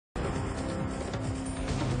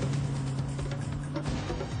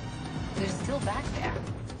still back there.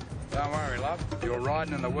 Don't worry, love. You're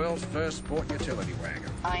riding in the world's first sport utility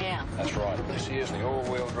wagon. I am. That's right. This here's the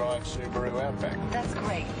all-wheel drive Subaru Outback. That's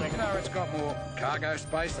great, but... You know, it's got more cargo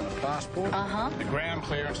space than a passport. Uh-huh. The ground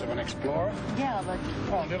clearance of an Explorer. Yeah, but...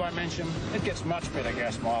 Oh, did I mention it gets much better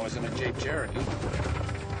gas mileage than a Jeep Cherokee?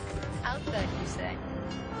 Outback, you say?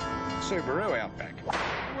 Subaru Outback.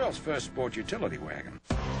 The world's first sport utility wagon.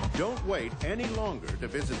 Don't wait any longer to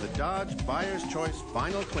visit the Dodge Buyer's Choice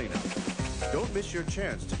Final Cleanup. Don't miss your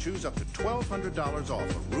chance to choose up to $1,200 off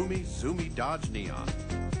a roomy, zoomy Dodge Neon.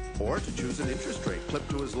 Or to choose an interest rate clipped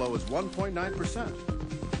to as low as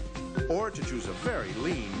 1.9%. Or to choose a very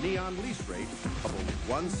lean Neon lease rate of only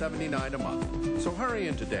 $179 a month. So hurry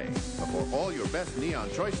in today before all your best Neon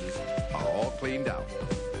choices are all cleaned out.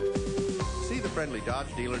 See the friendly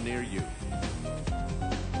Dodge dealer near you.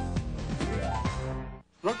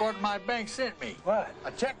 Look what my bank sent me. What?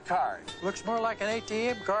 A check card. Looks more like an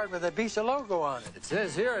ATM card with a Visa logo on it. It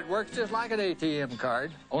says here it works just like an ATM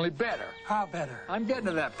card, only better. How better? I'm getting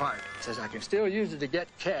to that part. It says I can still use it to get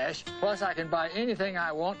cash, plus I can buy anything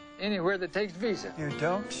I want anywhere that takes Visa. You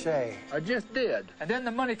don't say. I just did. And then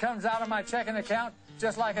the money comes out of my checking account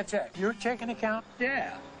just like a check. Your checking account?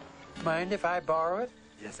 Yeah. Mind if I borrow it?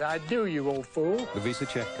 Yes, I do, you old fool. The Visa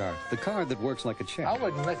check card. The card that works like a check. I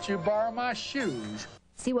wouldn't let you borrow my shoes.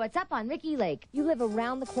 See what's up on Ricky Lake. You live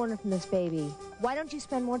around the corner from this baby. Why don't you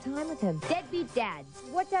spend more time with him? Deadbeat dad.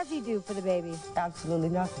 What does he do for the baby? Absolutely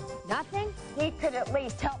nothing. Nothing? He could at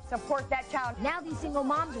least help support that child. Now these single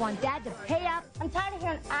moms want dad to pay up. I'm tired of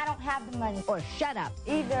hearing I don't have the money. Or shut up.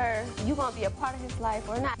 Either you're going to be a part of his life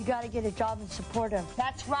or not. You got to get a job and support him.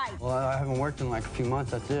 That's right. Well, I haven't worked in like a few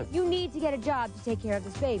months, that's it. You need to get a job to take care of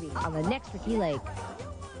this baby on the next Ricky Lake.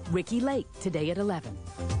 Ricky Lake, today at 11.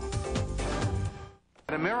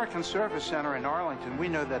 At American Service Center in Arlington, we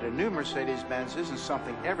know that a new Mercedes-Benz isn't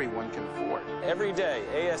something everyone can afford. Every day,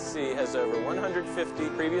 ASC has over 150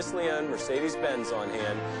 previously owned Mercedes-Benz on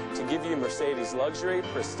hand to give you Mercedes luxury,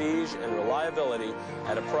 prestige, and reliability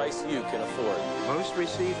at a price you can afford. Most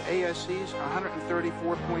receive ASC's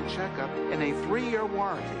 134-point checkup and a 3-year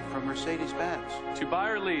warranty from Mercedes-Benz. To buy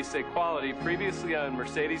or lease a quality previously owned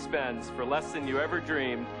Mercedes-Benz for less than you ever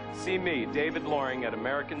dreamed, see me, David Loring, at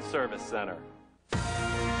American Service Center.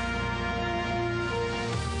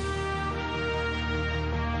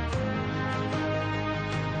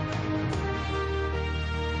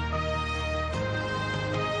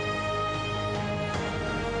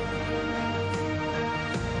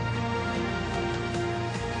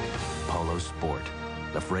 Polo Sport,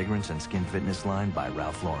 the fragrance and skin fitness line by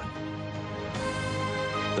Ralph Lauren.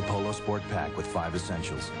 The Polo Sport Pack with 5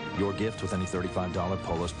 essentials. Your gift with any $35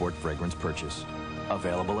 Polo Sport fragrance purchase.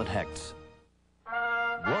 Available at Hecht's.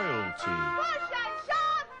 Royalty.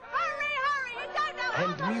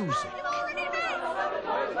 And music.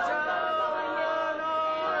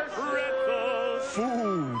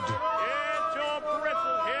 Food.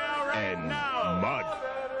 And mud.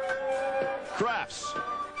 Crafts.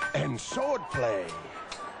 And swordplay.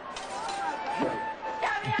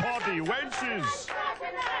 Party wenches.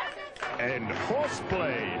 And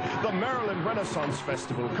horseplay. The Maryland Renaissance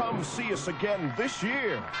Festival. Come see us again this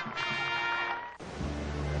year.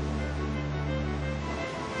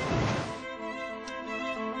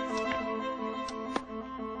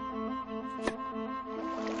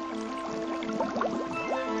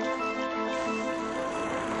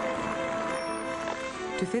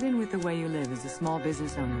 To fit in with the way you live as a small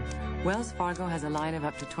business owner, Wells Fargo has a line of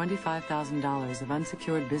up to $25,000 of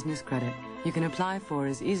unsecured business credit you can apply for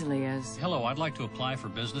as easily as... Hello, I'd like to apply for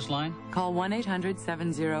business line. Call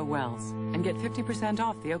 1-800-70-WELLS and get 50%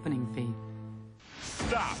 off the opening fee.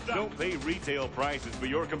 Stop. Don't pay retail prices for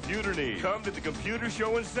your computer needs. Come to the Computer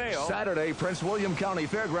Show and Sale. Saturday, Prince William County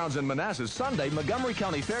Fairgrounds in Manassas. Sunday, Montgomery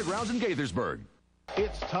County Fairgrounds in Gaithersburg.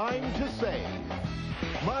 It's time to save.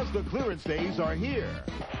 Mazda clearance days are here.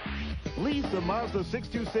 Lease the Mazda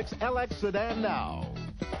 626 LX sedan now.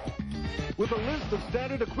 With a list of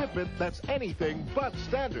standard equipment that's anything but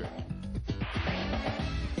standard.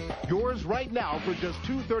 Yours right now for just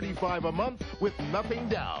 $235 a month with nothing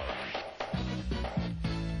down.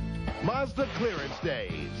 Mazda clearance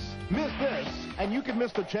days. Miss this, and you can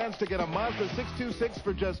miss the chance to get a Mazda 626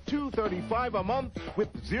 for just $235 a month with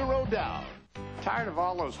 0 down. Tired of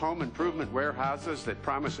all those home improvement warehouses that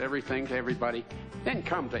promise everything to everybody? Then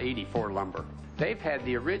come to 84 Lumber. They've had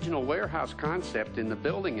the original warehouse concept in the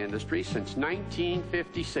building industry since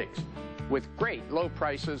 1956, with great low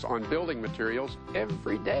prices on building materials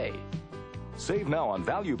every day. Save now on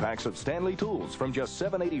value packs of Stanley tools from just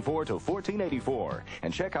 $7.84 to $14.84.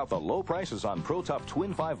 And check out the low prices on Pro Tough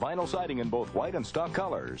Twin 5 vinyl siding in both white and stock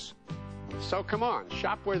colors. So come on,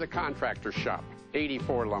 shop where the contractors shop.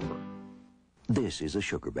 84 Lumber. This is a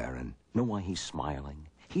sugar baron. Know why he's smiling?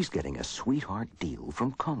 He's getting a sweetheart deal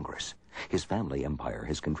from Congress. His family empire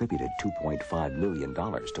has contributed $2.5 million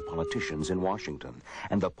to politicians in Washington,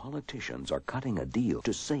 and the politicians are cutting a deal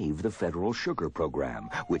to save the federal sugar program,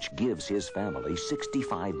 which gives his family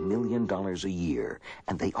 $65 million a year,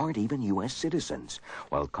 and they aren't even U.S. citizens.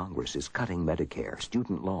 While Congress is cutting Medicare,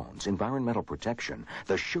 student loans, environmental protection,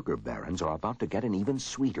 the sugar barons are about to get an even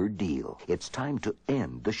sweeter deal. It's time to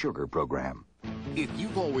end the sugar program. If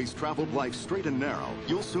you've always traveled life straight and narrow,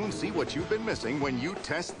 you'll soon see what you've been missing when you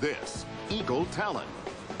test this. Eagle Talon.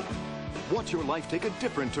 Watch your life take a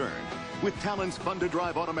different turn with Talon's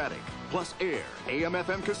fun-to-drive automatic, plus air,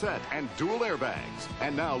 AM/FM cassette, and dual airbags.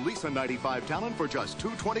 And now lease a 95 Talon for just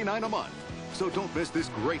 $229 a month. So don't miss this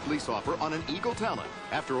great lease offer on an Eagle Talon.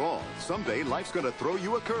 After all, someday life's going to throw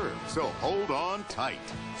you a curve, so hold on tight.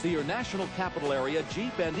 See your National Capital Area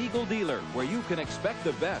Jeep and Eagle dealer, where you can expect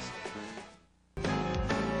the best.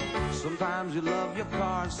 Sometimes you love your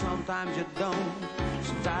car, sometimes you don't.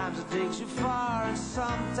 Sometimes it takes you far, and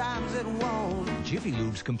sometimes it won't. Jiffy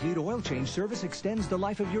Lube's complete oil change service extends the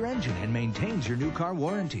life of your engine and maintains your new car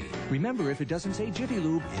warranty. Remember, if it doesn't say Jiffy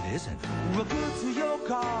Lube, it isn't. We're good to your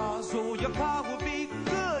car, so your car will be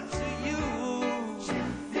good to you.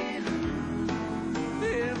 Jiffy Lube.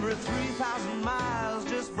 Every 3,000 miles,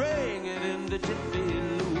 just bring it into Jiffy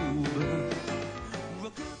Lube. We're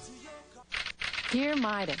good to your car. Dear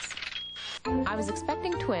Midas, I was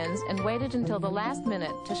expecting twins and waited until the last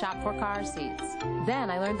minute to shop for car seats. Then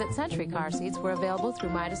I learned that Century car seats were available through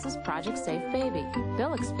Midas's Project Safe Baby.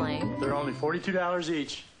 Bill explained, they're only $42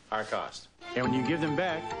 each, our cost. And when you give them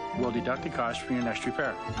back, we'll deduct the cost from your next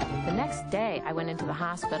repair. The next day, I went into the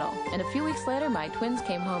hospital, and a few weeks later, my twins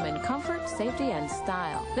came home in comfort, safety, and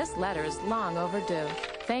style. This letter is long overdue.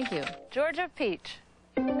 Thank you. Georgia Peach.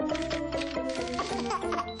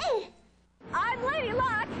 I'm Lady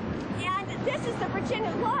Luck, and this is the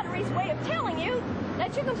Virginia Lottery's way of telling you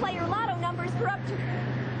that you can play your lotto numbers for up to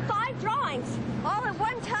 5 drawings, all at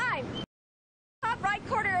one time. Top right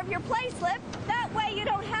corner of your play slip, that way you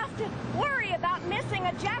don't have to worry about missing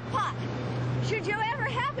a jackpot. Should you ever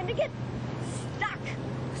happen to get stuck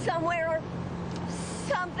somewhere or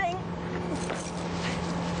something.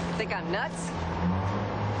 Think I'm nuts?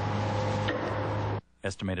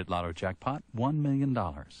 Estimated lotto jackpot, $1 million.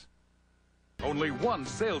 Only one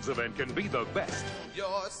sales event can be the best.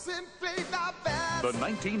 You're simply the best. The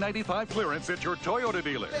 1995 clearance at your Toyota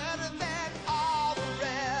dealer. Better than all the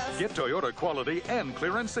rest. Get Toyota quality and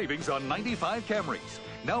clearance savings on 95 Camrys.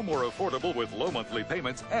 Now more affordable with low monthly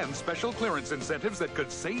payments and special clearance incentives that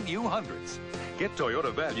could save you hundreds. Get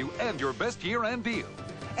Toyota value and your best year-end deal.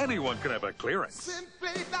 Anyone can have a clearance.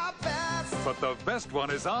 Simply the best. But the best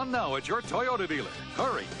one is on now at your Toyota dealer.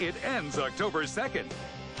 Hurry, it ends October 2nd.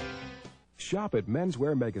 Shop at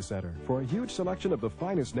Menswear Mega Center for a huge selection of the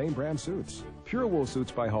finest name brand suits. Pure Wool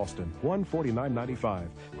Suits by Halston, $149.95.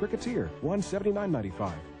 Cricketeer,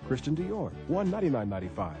 $179.95. Christian Dior,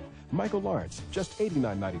 $199.95. Michael Lawrence, just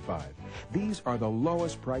 $89.95. These are the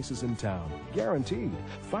lowest prices in town, guaranteed.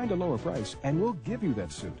 Find a lower price and we'll give you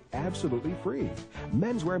that suit absolutely free.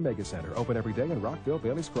 Menswear Mega Center, open every day in Rockville,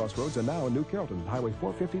 Bailey's Crossroads, and now in New Carrollton, Highway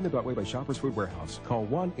 415, the Beltway by Shoppers Food Warehouse. Call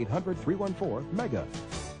 1-800-314-MEGA.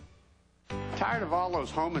 Tired of all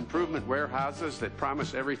those home improvement warehouses that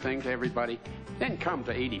promise everything to everybody? Then come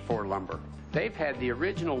to 84 Lumber. They've had the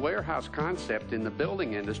original warehouse concept in the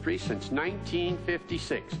building industry since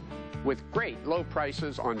 1956, with great low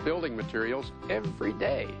prices on building materials every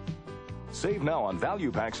day. Save now on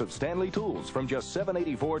value packs of Stanley tools from just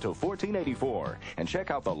 $7.84 to $14.84. And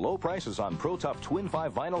check out the low prices on Pro Tough Twin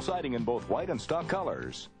 5 vinyl siding in both white and stock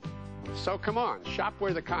colors. So come on, shop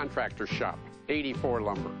where the contractors shop. 84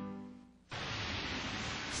 Lumber.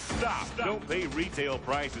 Stop. Don't pay retail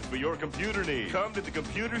prices for your computer needs. Come to the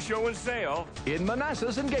Computer Show and Sale in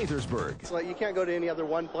Manassas and Gaithersburg. It's like you can't go to any other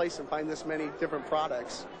one place and find this many different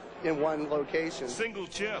products in one location. Single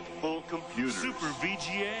chip, full computer, Super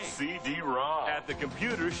VGA, CD-ROM. At the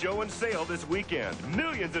Computer Show and Sale this weekend.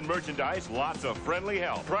 Millions in merchandise, lots of friendly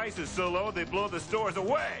help. Prices so low they blow the stores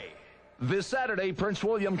away. This Saturday, Prince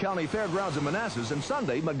William County Fairgrounds in Manassas, and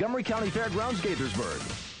Sunday, Montgomery County Fairgrounds,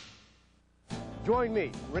 Gaithersburg. Join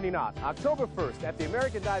me, Rennie Knott, October 1st at the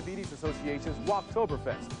American Diabetes Association's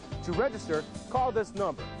Walktoberfest. To register, call this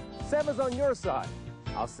number. 7's on your side.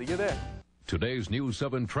 I'll see you there. Today's News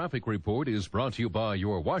 7 traffic report is brought to you by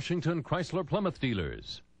your Washington Chrysler Plymouth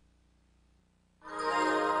dealers.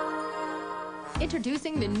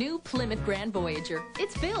 Introducing the new Plymouth Grand Voyager.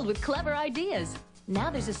 It's filled with clever ideas. Now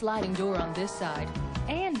there's a sliding door on this side.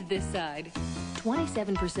 And this side.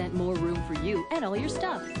 27% more room for you and all your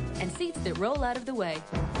stuff. And seats that roll out of the way.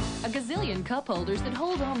 A gazillion cup holders that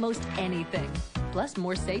hold almost anything. Plus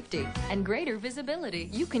more safety and greater visibility.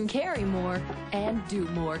 You can carry more and do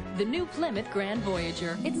more. The new Plymouth Grand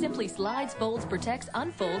Voyager. It simply slides, folds, protects,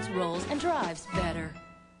 unfolds, rolls, and drives better.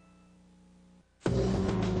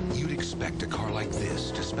 You'd expect a car like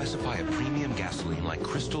this to specify a premium gasoline like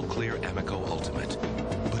Crystal Clear Amoco Ultimate.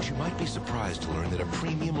 But you might be surprised to learn that a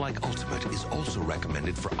premium like Ultimate is also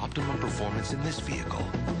recommended for optimum performance in this vehicle.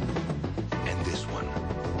 And this one.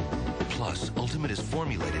 Plus, Ultimate is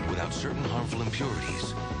formulated without certain harmful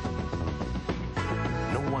impurities.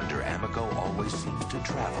 No wonder Amoco always seems to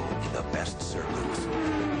travel in the best circles.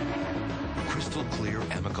 Crystal Clear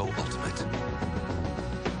Amoco Ultimate.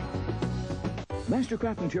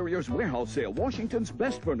 Mastercraft Interiors Warehouse Sale, Washington's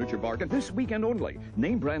best furniture bargain this weekend only.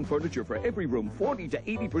 Name brand furniture for every room, 40 to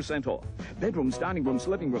 80% off. Bedrooms, dining rooms,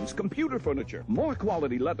 living rooms, computer furniture. More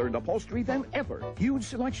quality leather and upholstery than ever. Huge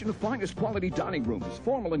selection of finest quality dining rooms,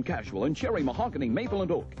 formal and casual, and cherry, mahogany, maple,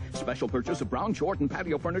 and oak. Special purchase of brown, short, and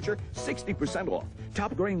patio furniture, 60% off.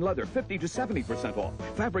 Top grain leather, 50 to 70% off.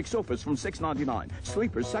 Fabric sofas from $6.99.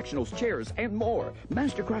 Sleepers, sectionals, chairs, and more.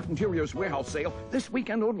 Mastercraft Interiors Warehouse Sale this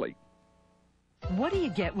weekend only. What do you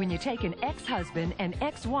get when you take an ex-husband and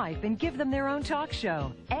ex-wife and give them their own talk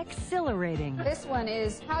show? Exhilarating. This one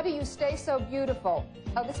is, how do you stay so beautiful?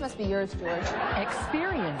 Oh, this must be yours, George.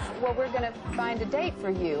 Experience. Well, we're going to find a date for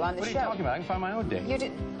you on the show. What are you talking about? I can find my own date. You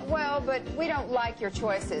did, well, but we don't like your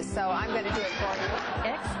choices, so I'm going to do it for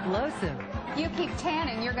you. Explosive. You keep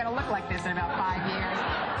tanning, you're going to look like this in about 5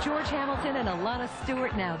 years. George Hamilton and Alana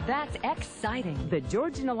Stewart, now that's exciting. The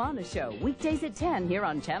George and Alana Show, weekdays at 10 here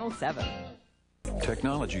on Channel 7.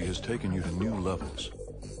 Technology has taken you to new levels,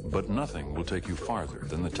 but nothing will take you farther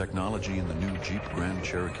than the technology in the new Jeep Grand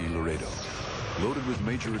Cherokee Laredo. Loaded with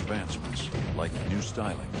major advancements like new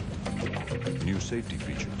styling, new safety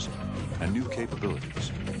features, and new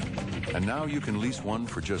capabilities. And now you can lease one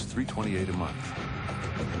for just $328 a month.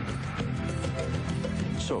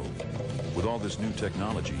 So, with all this new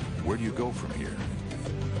technology, where do you go from here?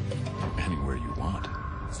 Anywhere you want.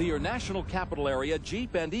 See your National Capital Area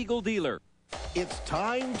Jeep and Eagle dealer. It's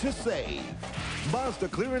time to save. Mazda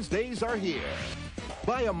clearance days are here.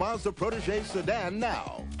 Buy a Mazda Protege sedan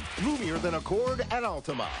now. Roomier than Accord and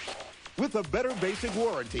Altima. With a better basic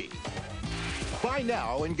warranty. Buy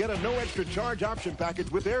now and get a no extra charge option package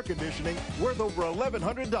with air conditioning worth over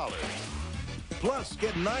 $1,100. Plus,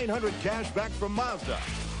 get $900 cash back from Mazda.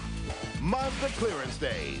 Mazda clearance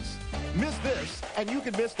days. Miss this, and you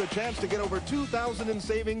can miss the chance to get over $2,000 in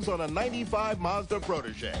savings on a 95 Mazda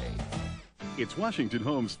Protege. It's Washington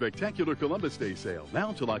Home's spectacular Columbus Day sale.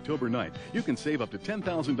 Now till October 9th, you can save up to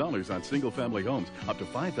 $10,000 on single-family homes, up to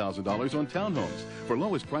 $5,000 on townhomes. For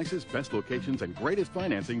lowest prices, best locations, and greatest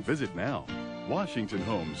financing, visit now. Washington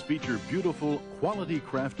Homes feature beautiful,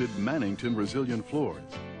 quality-crafted Mannington resilient floors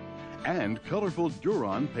and colorful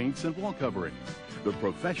Duron paints and wall coverings. The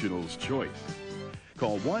professional's choice.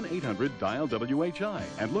 Call 1-800-DIAL-WHI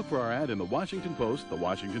and look for our ad in the Washington Post, the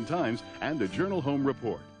Washington Times, and the Journal Home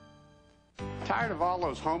Report. Tired of all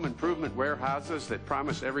those home improvement warehouses that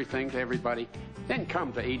promise everything to everybody? Then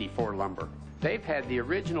come to 84 Lumber. They've had the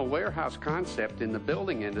original warehouse concept in the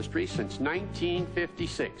building industry since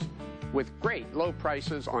 1956, with great low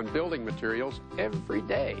prices on building materials every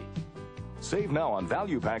day. Save now on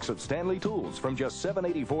value packs of Stanley tools from just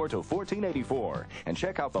 $7.84 to $14.84. And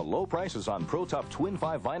check out the low prices on Pro Tough Twin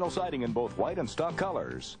 5 vinyl siding in both white and stock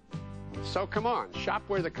colors. So come on, shop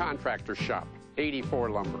where the contractors shop. 84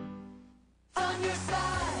 Lumber. On your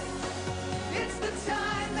side, it's the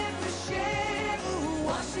time that we share.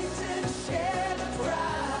 Washington, share the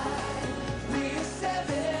pride. We're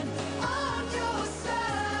 7 on your side.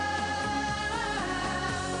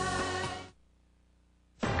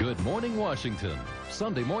 Good morning, Washington.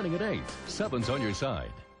 Sunday morning at 8. 7's on your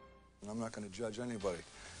side. I'm not going to judge anybody,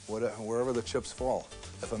 wherever the chips fall.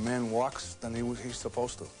 If a man walks, then he's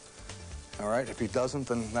supposed to. All right? If he doesn't,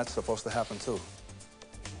 then that's supposed to happen too.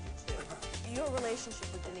 Your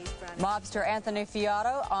relationship with Denise Brown. Mobster Anthony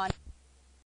Fiato on